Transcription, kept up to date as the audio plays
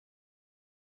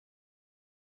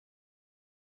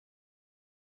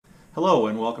Hello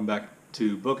and welcome back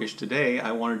to Bookish. Today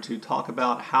I wanted to talk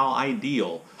about how I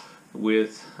deal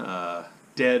with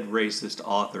dead racist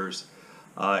authors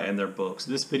and their books.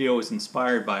 This video is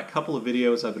inspired by a couple of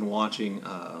videos I've been watching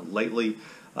lately.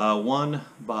 One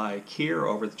by Kier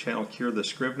over the channel Kier the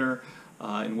Scrivener,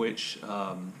 in which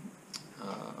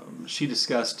she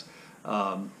discussed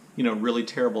really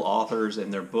terrible authors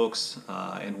and their books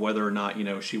and whether or not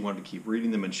she wanted to keep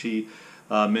reading them, and she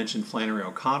mentioned Flannery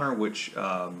O'Connor, which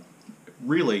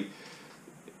really,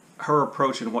 her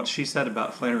approach and what she said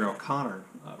about Flannery O'Connor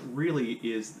really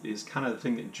is kind of the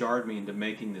thing that jarred me into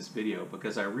making this video,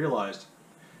 because I realized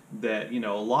that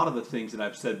a lot of the things that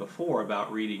I've said before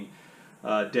about reading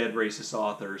dead racist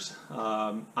authors,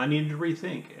 I needed to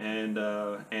rethink,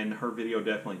 and her video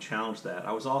definitely challenged that.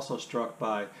 I was also struck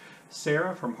by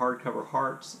Sarah from Hardcover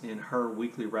Hearts in her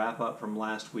weekly wrap-up from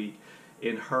last week,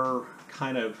 in her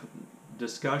kind of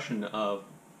discussion of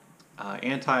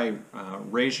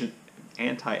anti-Asian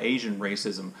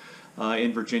racism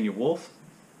in Virginia Woolf,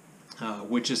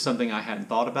 which is something I hadn't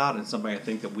thought about and something I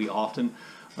think that we often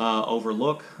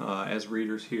overlook as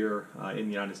readers here in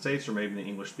the United States, or maybe in the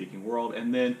English-speaking world.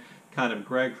 And then kind of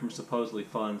Greg from Supposedly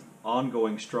Fun's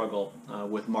ongoing struggle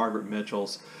with Margaret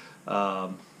Mitchell's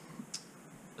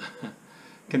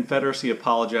Confederacy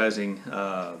Apologizing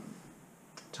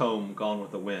Tome, Gone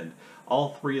with the Wind.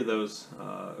 All three of those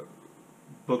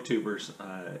booktubers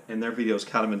and their videos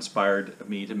kind of inspired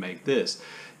me to make this.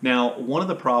 Now, one of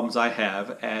the problems I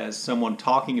have as someone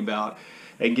talking about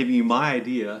and giving you my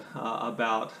idea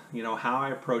about how I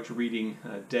approach reading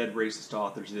dead racist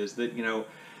authors is that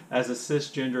as a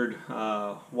cisgendered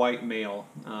white male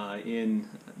in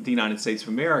the United States of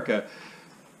America,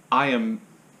 I am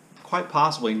quite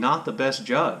possibly not the best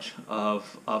judge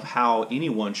of how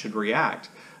anyone should react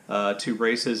to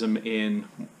racism in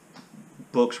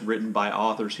books written by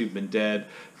authors who've been dead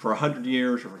for 100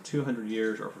 years or for 200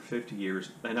 years or for 50 years,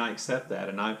 and I accept that.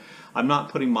 And I'm not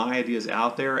putting my ideas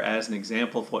out there as an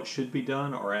example of what should be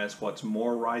done or as what's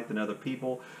more right than other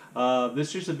people. This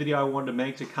is just a video I wanted to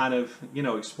make to kind of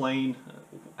explain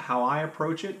how I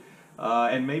approach it,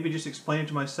 and maybe just explain it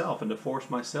to myself and to force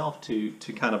myself to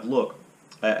kind of look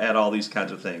at all these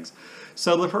kinds of things.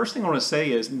 So the first thing I want to say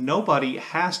is nobody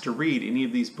has to read any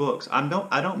of these books. I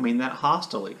don't mean that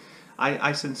hostilely.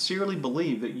 I sincerely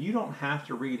believe that you don't have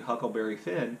to read Huckleberry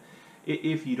Finn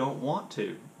if you don't want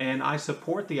to. And I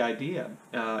support the idea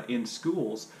in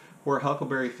schools where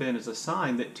Huckleberry Finn is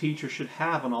assigned that teachers should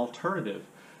have an alternative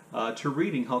to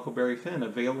reading Huckleberry Finn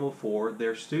available for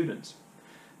their students.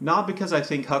 Not because I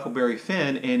think Huckleberry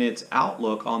Finn and its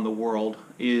outlook on the world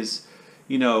is,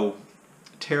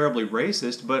 terribly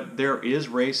racist, but there is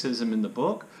racism in the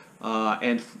book.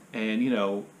 And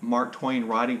Mark Twain,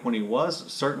 writing when he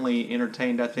was, certainly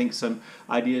entertained, I think, some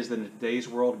ideas that in today's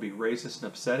world would be racist and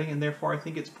upsetting, and therefore I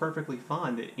think it's perfectly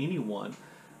fine that anyone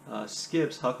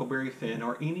skips Huckleberry Finn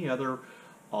or any other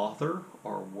author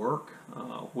or work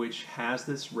which has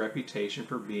this reputation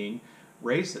for being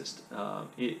racist.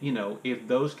 If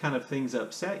those kind of things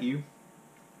upset you,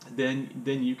 then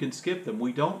you can skip them.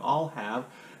 We don't all have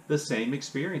the same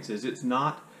experiences. It's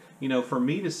not for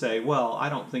me to say, well, I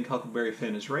don't think Huckleberry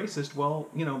Finn is racist. Well,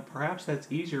 perhaps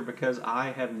that's easier because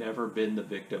I have never been the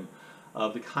victim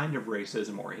of the kind of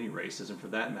racism, or any racism for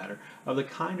that matter, of the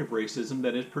kind of racism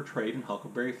that is portrayed in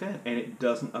Huckleberry Finn. And it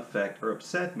doesn't affect or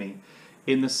upset me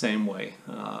in the same way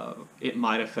it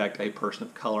might affect a person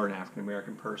of color, an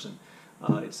African-American person,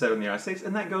 etc. in the United States.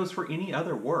 And that goes for any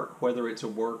other work, whether it's a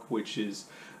work which is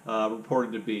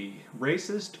reported to be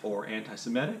racist or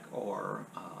anti-Semitic or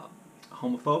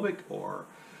homophobic or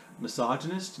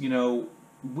misogynist.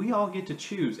 We all get to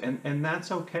choose, and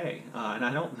that's okay. And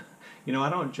I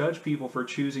don't judge people for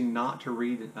choosing not to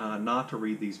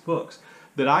read these books.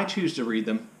 That I choose to read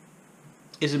them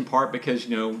is in part because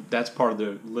that's part of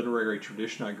the literary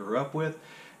tradition I grew up with,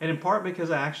 and in part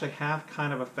because I actually have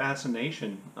kind of a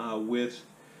fascination with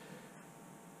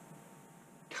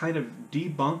kind of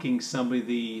debunking some of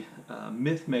the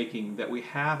myth-making that we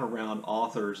have around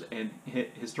authors and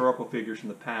historical figures from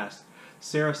the past.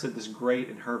 Sarah said this great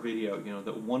in her video,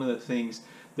 that one of the things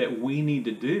that we need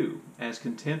to do as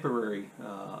contemporary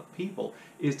people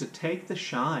is to take the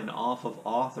shine off of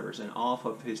authors and off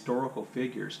of historical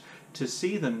figures, to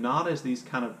see them not as these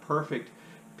kind of perfect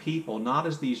people, not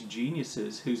as these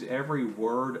geniuses whose every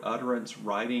word, utterance,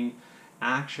 writing,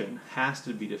 action has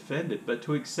to be defended, but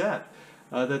to accept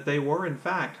that they were in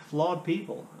fact flawed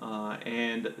people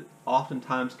and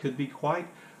oftentimes could be quite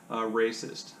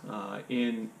racist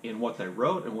in what they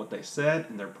wrote and what they said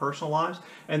in their personal lives,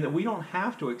 and that we don't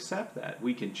have to accept that.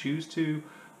 We can choose to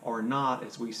or not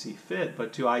as we see fit,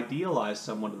 but to idealize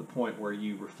someone to the point where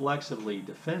you reflexively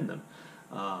defend them.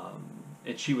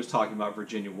 And she was talking about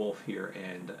Virginia Woolf here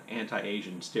and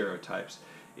anti-Asian stereotypes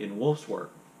in Woolf's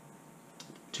work.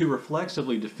 To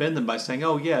reflexively defend them by saying,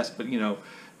 oh yes, but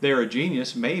they're a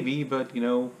genius, maybe, but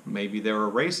maybe they're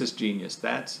a racist genius.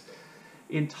 That's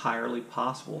entirely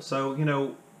possible.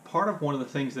 So, part of one of the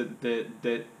things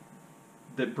that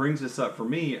brings this up for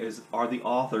me are the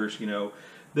authors,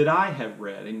 that I have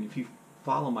read. And if you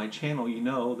follow my channel, you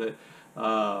know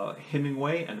that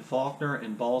Hemingway and Faulkner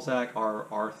and Balzac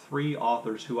are three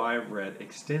authors who I have read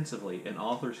extensively and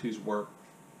authors whose work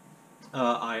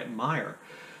I admire.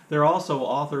 They're also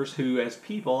authors who, as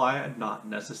people, I am not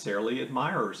necessarily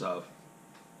admirers of.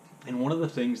 And one of the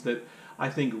things that I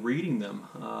think reading them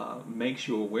makes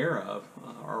you aware of,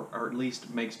 or at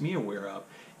least makes me aware of,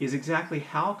 is exactly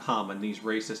how common these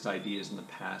racist ideas in the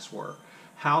past were.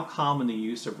 How common the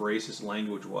use of racist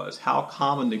language was, how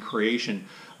common the creation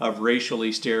of racially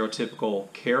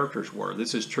stereotypical characters were.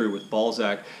 This is true with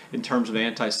Balzac in terms of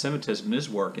anti-Semitism in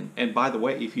his work. And by the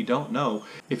way, if you don't know,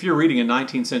 if you're reading a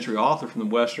 19th century author from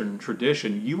the Western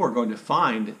tradition, you are going to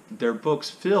find their books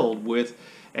filled with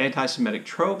anti-Semitic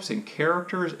tropes and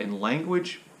characters and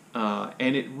language,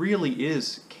 and it really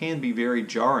can be very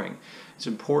jarring. It's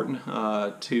important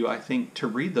to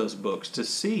read those books to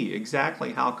see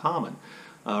exactly how common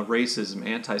racism,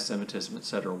 anti-Semitism,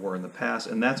 etc. were in the past,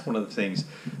 and that's one of the things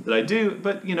that I do.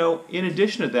 But in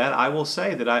addition to that, I will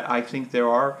say that I think there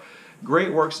are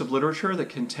great works of literature that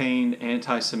contain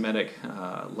anti-Semitic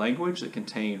language, that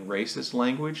contain racist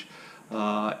language,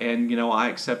 and I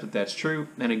accept that that's true.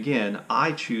 And again,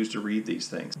 I choose to read these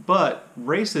things. But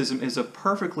racism is a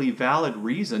perfectly valid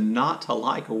reason not to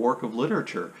like a work of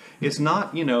literature. It's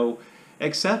not,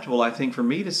 acceptable, I think, for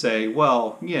me to say,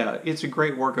 well, yeah, it's a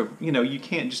great work of, you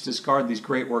can't just discard these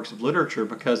great works of literature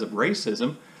because of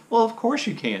racism. Well, of course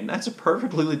you can. That's a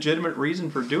perfectly legitimate reason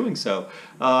for doing so.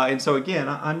 And so again,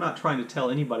 I'm not trying to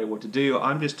tell anybody what to do.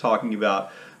 I'm just talking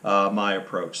about my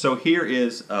approach. So here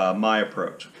is my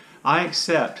approach. I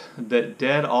accept that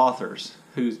dead authors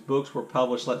whose books were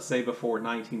published, let's say, before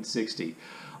 1960,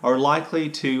 are likely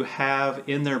to have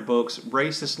in their books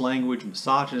racist language,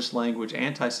 misogynist language,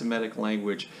 anti-Semitic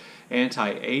language,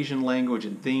 anti-Asian language,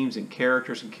 and themes and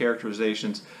characters and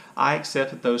characterizations. I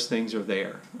accept that those things are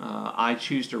there. I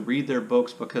choose to read their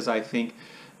books because I think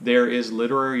there is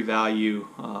literary value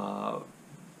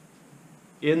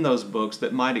in those books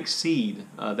that might exceed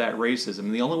that racism.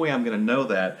 And the only way I'm going to know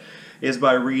that is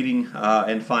by reading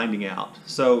and finding out.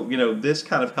 So, this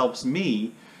kind of helps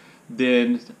me.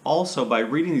 Then also by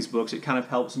reading these books, it kind of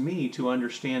helps me to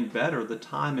understand better the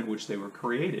time in which they were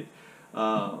created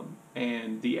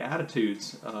and the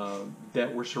attitudes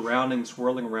that were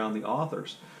swirling around the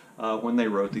authors when they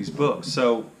wrote these books.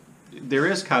 So there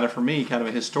is kind of, for me, kind of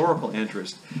a historical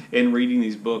interest in reading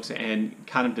these books and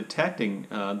kind of detecting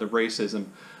the racism,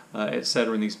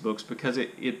 etc. in these books, because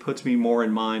it puts me more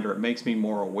in mind, or it makes me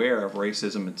more aware of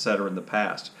racism, etc. in the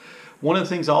past. One of the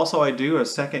things also I do, a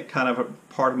second kind of a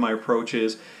part of my approach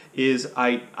is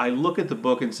I look at the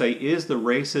book and say, is the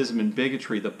racism and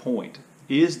bigotry the point?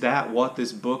 Is that what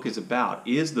this book is about?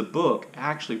 Is the book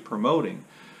actually promoting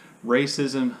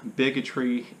racism,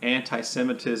 bigotry,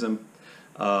 anti-Semitism?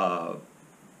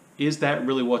 Is that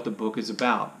really what the book is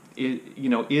about?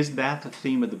 Is that the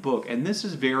theme of the book? And this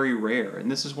is very rare, and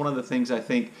this is one of the things I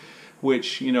think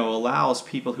which allows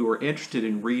people who are interested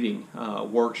in reading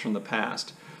works from the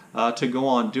past to go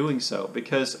on doing so,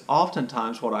 because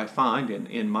oftentimes what I find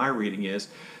in my reading is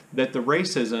that the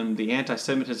racism, the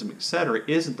anti-Semitism, etc.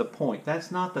 isn't the point.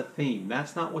 That's not the theme.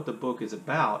 That's not what the book is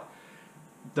about.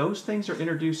 Those things are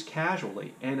introduced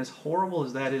casually, and as horrible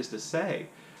as that is to say,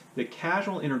 the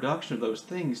casual introduction of those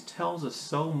things tells us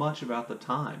so much about the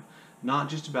time, not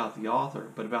just about the author,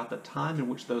 but about the time in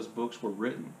which those books were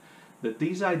written. That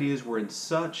these ideas were and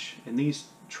these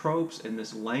tropes and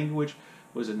this language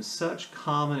was in such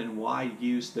common and wide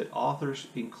use that authors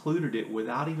included it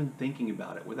without even thinking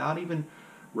about it, without even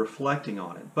reflecting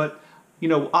on it. But,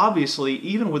 obviously,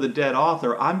 even with a dead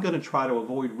author, I'm going to try to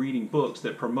avoid reading books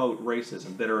that promote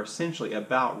racism, that are essentially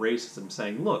about racism,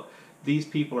 saying, look, these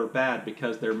people are bad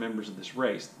because they're members of this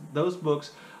race. Those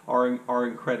books are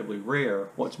incredibly rare.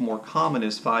 What's more common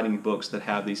is finding books that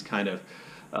have these kind of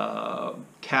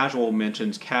casual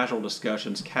mentions, casual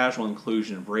discussions, casual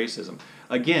inclusion of racism.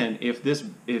 Again, if this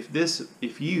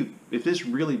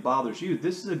really bothers you,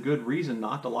 this is a good reason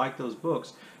not to like those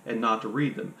books and not to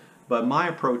read them. But my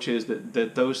approach is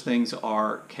that those things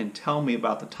can tell me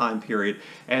about the time period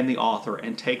and the author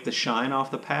and take the shine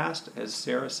off the past, as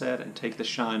Sarah said, and take the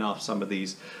shine off some of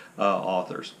these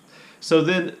authors. So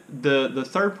then the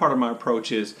third part of my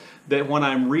approach is that when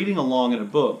I'm reading along in a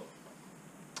book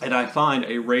and I find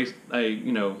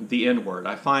the N word,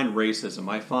 I find racism,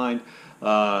 I find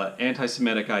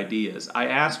anti-Semitic ideas, I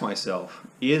ask myself,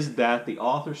 is that the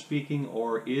author speaking,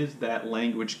 or is that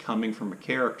language coming from a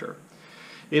character?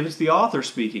 If it's the author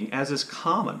speaking, as is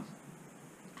common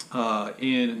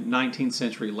in 19th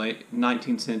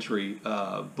century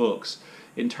books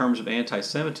in terms of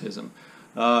anti-Semitism,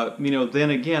 then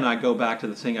again I go back to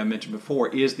the thing I mentioned before: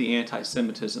 is the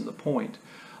anti-Semitism the point?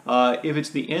 If it's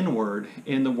the N-word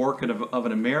in the work of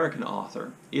an American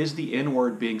author, is the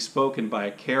N-word being spoken by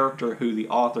a character who the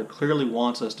author clearly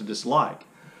wants us to dislike?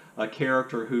 A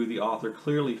character who the author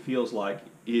clearly feels like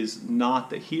is not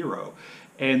the hero?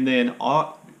 And then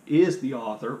is the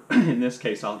author, in this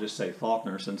case I'll just say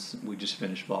Faulkner since we just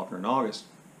finished Faulkner in August,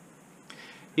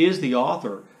 is the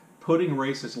author putting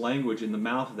racist language in the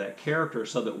mouth of that character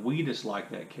so that we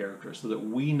dislike that character, so that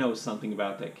we know something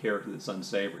about that character that's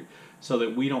unsavory, so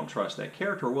that we don't trust that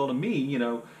character? Well, to me,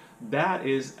 that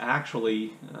is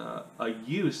actually a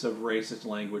use of racist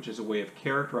language as a way of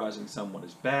characterizing someone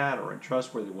as bad or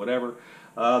untrustworthy, whatever,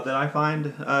 that I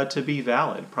find to be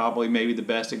valid. Probably maybe the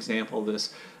best example of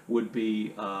this would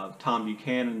be Tom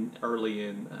Buchanan early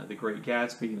in The Great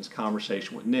Gatsby. In his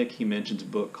conversation with Nick, he mentions a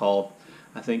book called,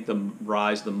 I think, The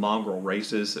Rise of the Mongrel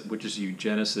Races, which is a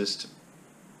eugenicist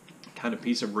kind of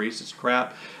piece of racist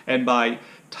crap. And by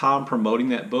Tom promoting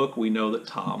that book, we know that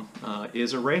Tom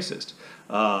is a racist.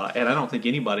 And I don't think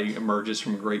anybody emerges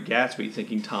from Great Gatsby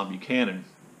thinking Tom Buchanan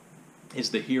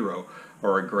is the hero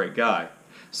or a great guy.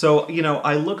 So,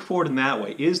 I look forward in that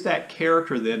way. Is that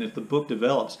character then, if the book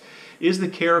develops, is the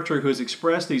character who has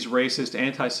expressed these racist,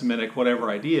 anti-Semitic, whatever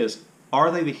ideas,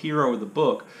 are they the hero of the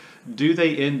book? Do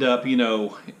they end up, in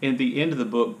the end of the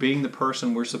book, being the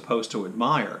person we're supposed to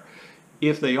admire?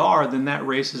 If they are, then that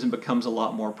racism becomes a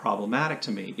lot more problematic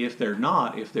to me. If they're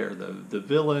not, if they're the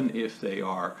villain, if they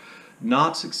are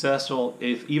not successful,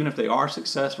 even if they are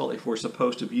successful, if we're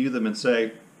supposed to view them and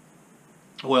say,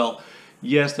 well,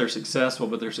 yes, they're successful,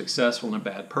 but they're successful in a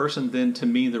bad person, then to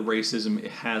me the racism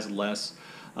has less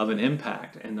of an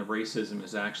impact, and the racism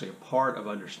is actually a part of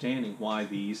understanding why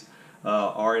these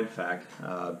are in fact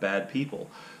bad people.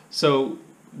 So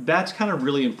that's kind of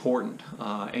really important.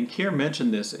 And Kier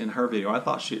mentioned this in her video. I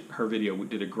thought her video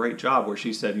did a great job where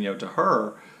she said, to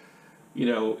her,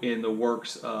 in the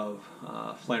works of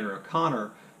Flannery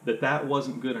O'Connor, that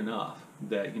wasn't good enough.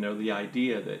 That, the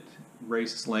idea that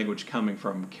racist language coming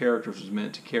from characters was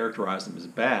meant to characterize them as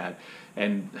bad,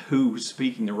 and who's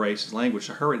speaking the racist language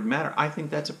to her didn't matter. I think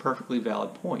that's a perfectly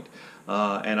valid point.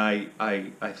 And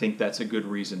I think that's a good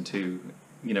reason to,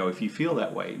 if you feel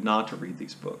that way, not to read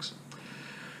these books.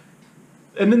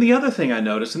 And then the other thing I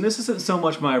noticed, and this isn't so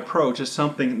much my approach as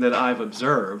something that I've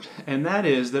observed, and that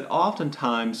is that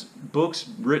oftentimes books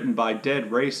written by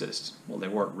dead racists, well, they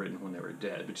weren't written when they were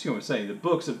dead, but you know what I'm saying, the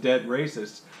books of dead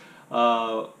racists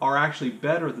are actually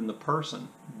better than the person.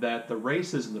 That the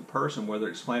racism of the person, whether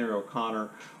it's Flannery O'Connor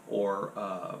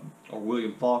or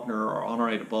William Faulkner or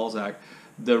Honoré de Balzac,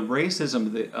 the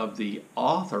racism of the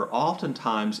author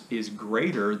oftentimes is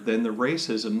greater than the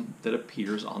racism that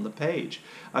appears on the page.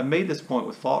 I've made this point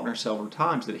with Faulkner several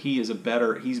times that he's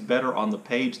better on the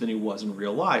page than he was in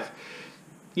real life.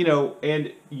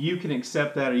 And you can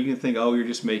accept that, or you can think, oh, you're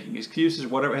just making excuses,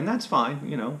 whatever, and that's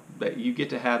fine, that you get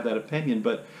to have that opinion.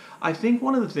 But I think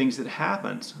one of the things that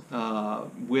happens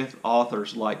with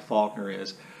authors like Faulkner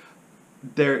is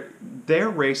their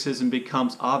racism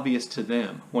becomes obvious to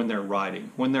them when they're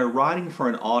writing. When they're writing for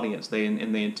an audience,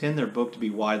 and they intend their book to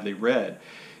be widely read,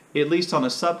 at least on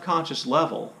a subconscious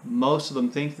level, most of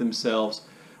them think to themselves,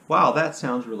 wow, that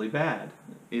sounds really bad.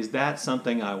 Is that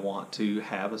something I want to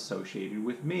have associated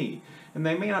with me? And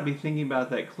they may not be thinking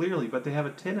about that clearly, but they have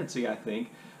a tendency, I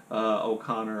think,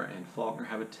 O'Connor and Faulkner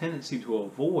have a tendency to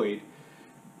avoid,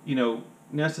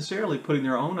 necessarily putting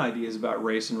their own ideas about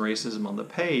race and racism on the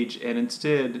page, and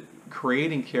instead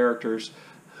creating characters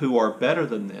who are better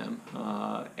than them,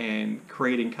 and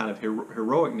creating kind of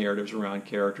heroic narratives around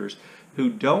characters who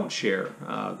don't share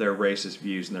their racist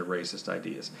views and their racist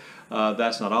ideas.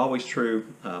 That's not always true.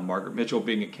 Margaret Mitchell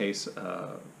being a case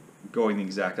going the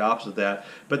exact opposite of that,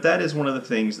 but that is one of the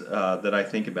things that I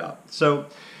think about. So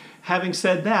having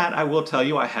said that, I will tell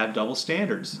you I have double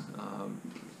standards.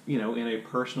 In a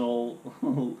personal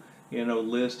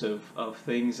list of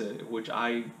things which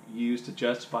I use to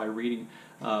justify reading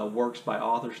works by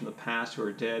authors from the past who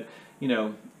are dead,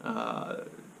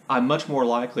 I'm much more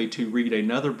likely to read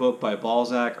another book by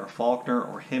Balzac or Faulkner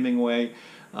or Hemingway,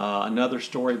 another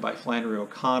story by Flannery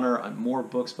O'Connor, and more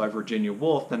books by Virginia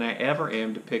Woolf than I ever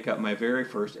am to pick up my very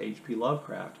first H.P.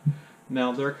 Lovecraft.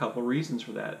 Now, there are a couple of reasons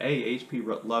for that. H.P.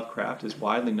 Lovecraft is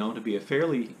widely known to be a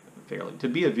to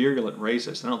be a virulent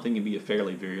racist. I don't think you can be a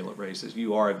fairly virulent racist.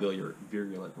 You are a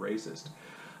virulent racist.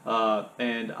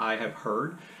 And I have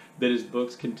heard that his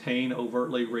books contain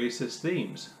overtly racist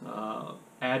themes.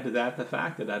 Add to that the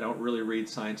fact that I don't really read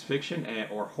science fiction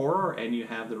or horror, and you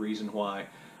have the reason why.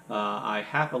 I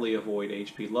happily avoid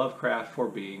H.P. Lovecraft for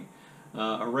being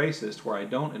a racist, where I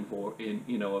don't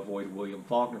avoid William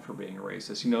Faulkner for being a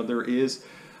racist. There is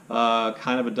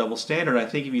kind of a double standard. I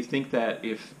think if you think that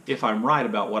if I'm right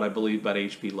about what I believe about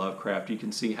H.P. Lovecraft, you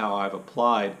can see how I've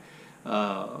applied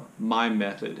my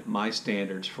method, my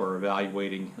standards for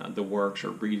evaluating the works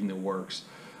or reading the works,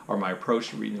 or my approach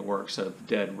to reading the works of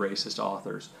dead racist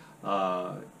authors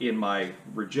in my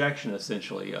rejection,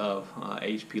 essentially, of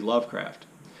H.P. Lovecraft.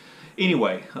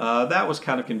 Anyway, that was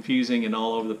kind of confusing and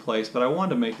all over the place, but I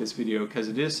wanted to make this video because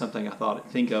it is something I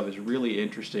think of as really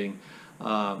interesting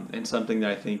and something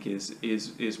that I think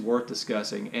is worth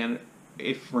discussing, and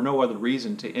if for no other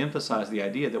reason, to emphasize the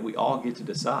idea that we all get to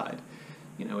decide.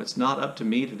 It's not up to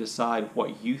me to decide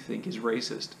what you think is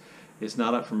racist. It's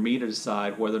not up for me to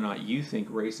decide whether or not you think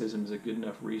racism is a good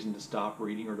enough reason to stop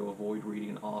reading or to avoid reading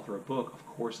an author or book. Of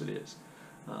course it is.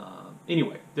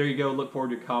 Anyway, there you go. Look forward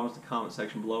to your comments in the comment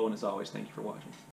section below, and as always, thank you for watching.